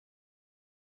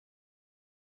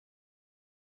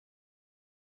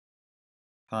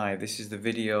Hi, this is the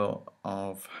video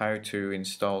of how to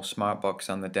install Smartbox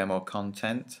and the demo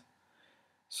content.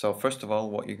 So first of all,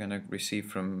 what you're going to receive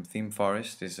from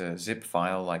ThemeForest is a zip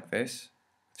file like this,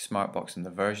 Smartbox and the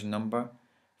version number.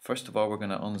 First of all, we're going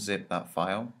to unzip that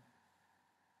file,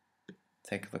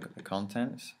 take a look at the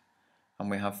contents,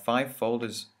 and we have 5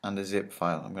 folders and a zip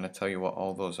file. I'm going to tell you what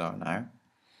all those are now.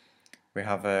 We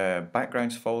have a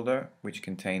backgrounds folder which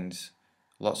contains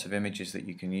lots of images that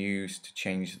you can use to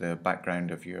change the background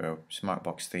of your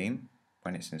Smartbox theme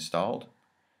when it's installed.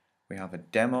 We have a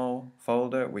demo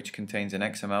folder which contains an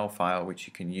XML file which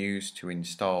you can use to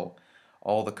install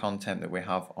all the content that we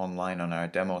have online on our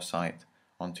demo site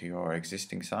onto your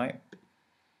existing site.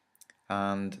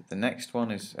 And the next one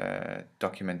is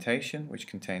documentation, which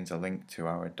contains a link to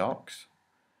our docs.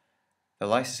 The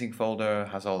licensing folder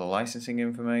has all the licensing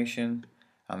information,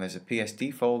 and there's a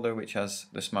PSD folder which has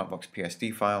the Smartbox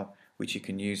PSD file which you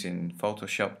can use in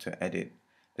Photoshop to edit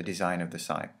the design of the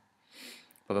site.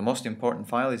 But the most important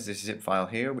file is this zip file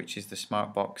here, which is the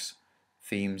Smartbox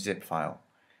theme zip file,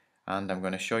 and I'm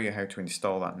going to show you how to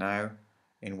install that now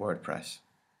in WordPress.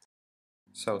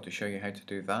 So to show you how to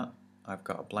do that, I've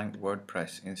got a blank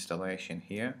WordPress installation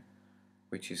here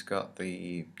which has got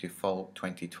the default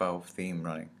 2012 theme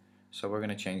running. So we're going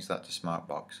to change that to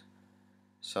Smartbox.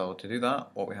 So to do that,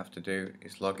 what we have to do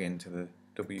is log into the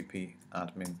WP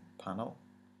admin panel.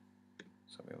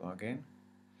 So we log in,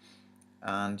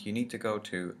 and you need to go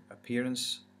to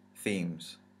Appearance,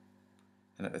 Themes,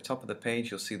 and at the top of the page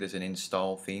you'll see there's an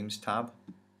Install Themes tab.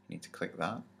 You need to click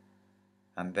that,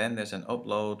 and then there's an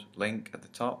upload link at the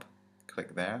top.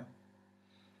 Click there.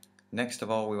 Next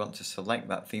of all, we want to select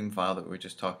that theme file that we were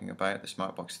just talking about, the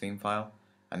Smartbox theme file,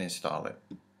 and install it.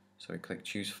 So we click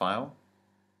Choose File,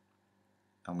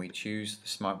 and we choose the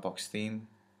Smartbox theme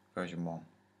version 1.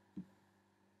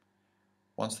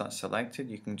 Once that's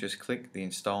selected, you can just click the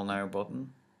Install Now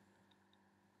button,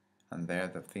 and there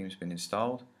the theme's been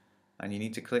installed, and you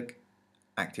need to click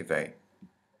Activate.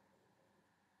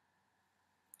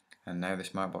 And now the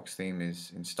Smartbox theme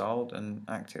is installed and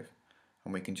active.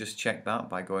 And we can just check that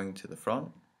by going to the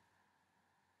front,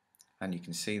 and you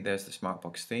can see there's the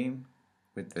Smartbox theme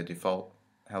with the default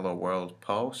Hello World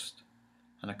post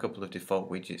and a couple of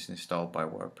default widgets installed by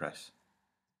WordPress.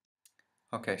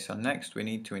 Okay, so next we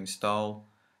need to install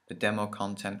the demo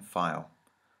content file,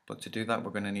 but to do that we're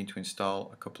going to need to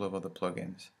install a couple of other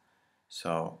plugins.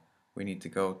 So we need to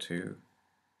go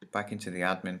back into the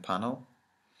admin panel,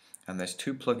 and there's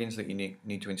 2 plugins that you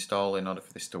need to install in order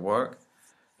for this to work.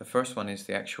 The first one is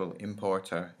the actual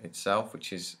importer itself,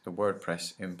 which is the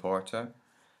WordPress importer,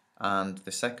 and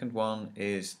the second one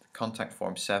is the Contact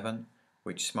Form 7,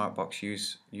 which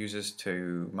Smartbox uses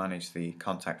to manage the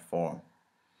contact form.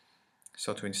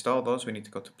 So to install those, we need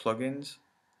to go to Plugins,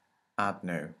 Add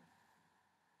New,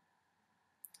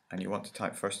 and you want to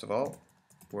type first of all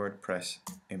WordPress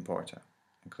importer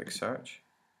and click Search.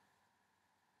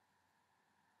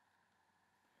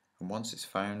 And once it's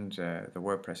found the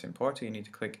WordPress importer, you need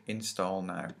to click Install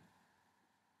Now.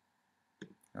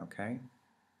 Okay.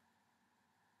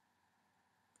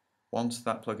 Once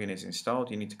that plugin is installed,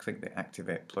 you need to click the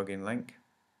Activate Plugin link.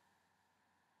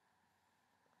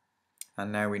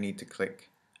 And now we need to click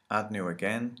Add New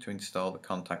again to install the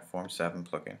Contact Form 7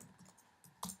 plugin.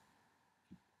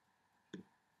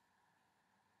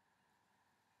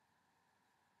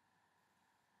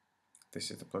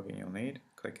 This is the plugin you'll need.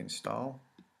 Click Install.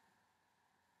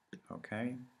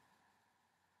 Okay.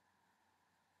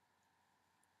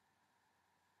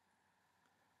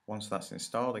 Once that's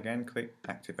installed, again click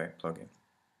Activate Plugin.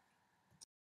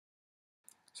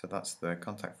 So that's the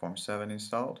Contact Form 7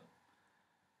 installed.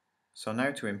 So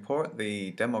now to import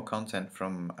the demo content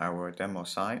from our demo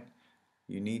site,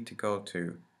 you need to go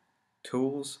to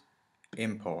Tools,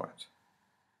 Import.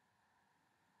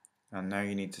 And now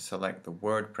you need to select the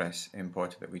WordPress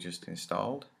importer that we just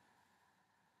installed.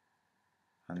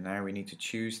 And now we need to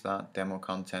choose that demo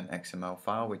content XML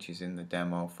file, which is in the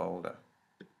demo folder.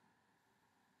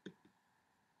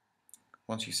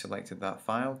 Once you've selected that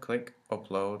file, click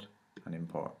Upload and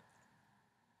Import.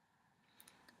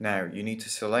 Now you need to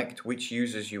select which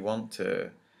users you want to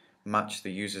match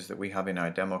the users that we have in our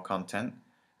demo content.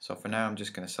 So for now I'm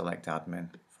just going to select admin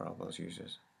for all those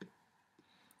users.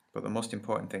 But the most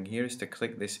important thing here is to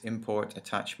click this Import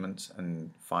Attachments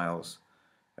and Files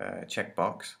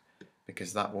checkbox,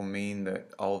 because that will mean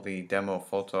that all the demo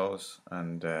photos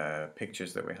and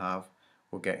pictures that we have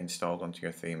will get installed onto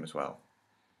your theme as well.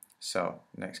 So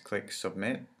next click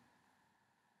Submit,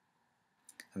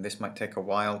 and this might take a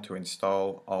while to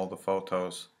install all the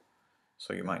photos,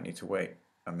 so you might need to wait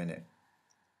a minute.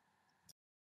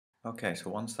 Okay, so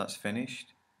once that's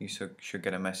finished, you should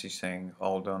get a message saying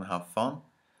all done, have fun.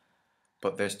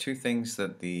 But there's two things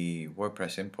that the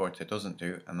WordPress importer doesn't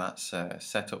do, and that's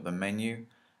set up the menu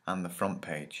and the front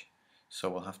page. So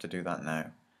we'll have to do that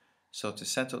now. So to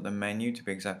set up the menu to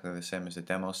be exactly the same as the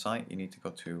demo site, you need to go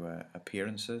to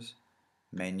Appearances,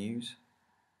 Menus,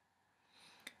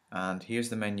 and here's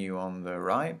the menu on the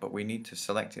right, but we need to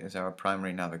select it as our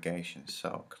primary navigation.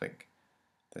 So click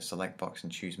the select box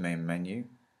and choose Main Menu,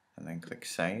 and then click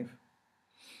Save.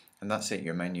 And that's it,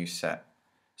 your menu's set.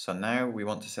 So now we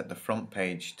want to set the front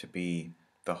page to be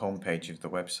the home page of the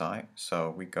website.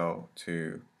 So we go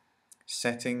to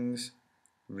Settings,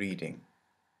 Reading.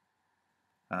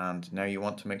 And now you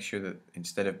want to make sure that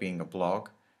instead of being a blog,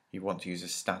 you want to use a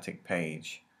static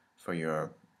page for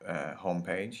your home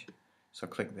page. So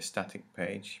click the static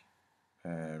page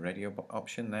radio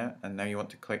option there, and now you want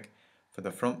to click for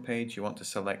the front page, you want to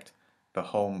select the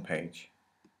home page.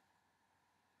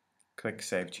 Click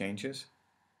Save Changes.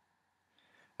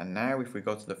 And now if we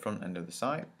go to the front end of the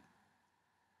site,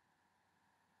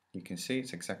 you can see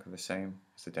it's exactly the same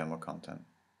as the demo content.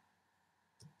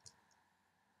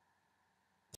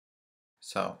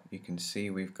 So you can see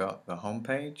we've got the home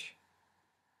page,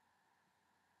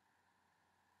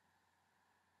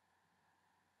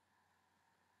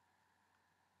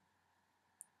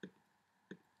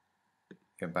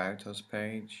 the About Us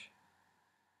page,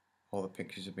 all the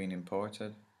pictures have been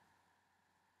imported,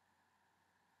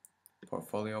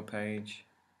 portfolio page,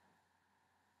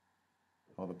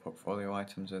 all the portfolio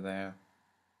items are there.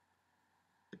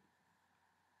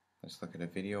 Let's look at a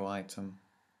video item,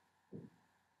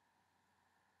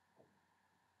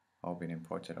 all been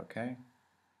imported, okay.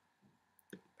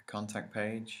 The contact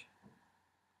page,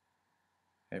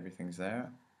 everything's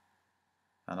there,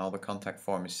 and all the contact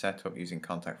form is set up using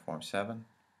contact form 7,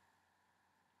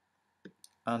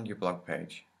 and your blog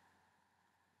page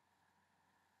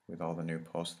with all the new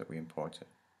posts that we imported.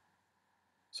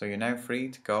 So you're now free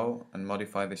to go and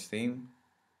modify this theme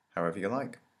however you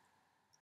like.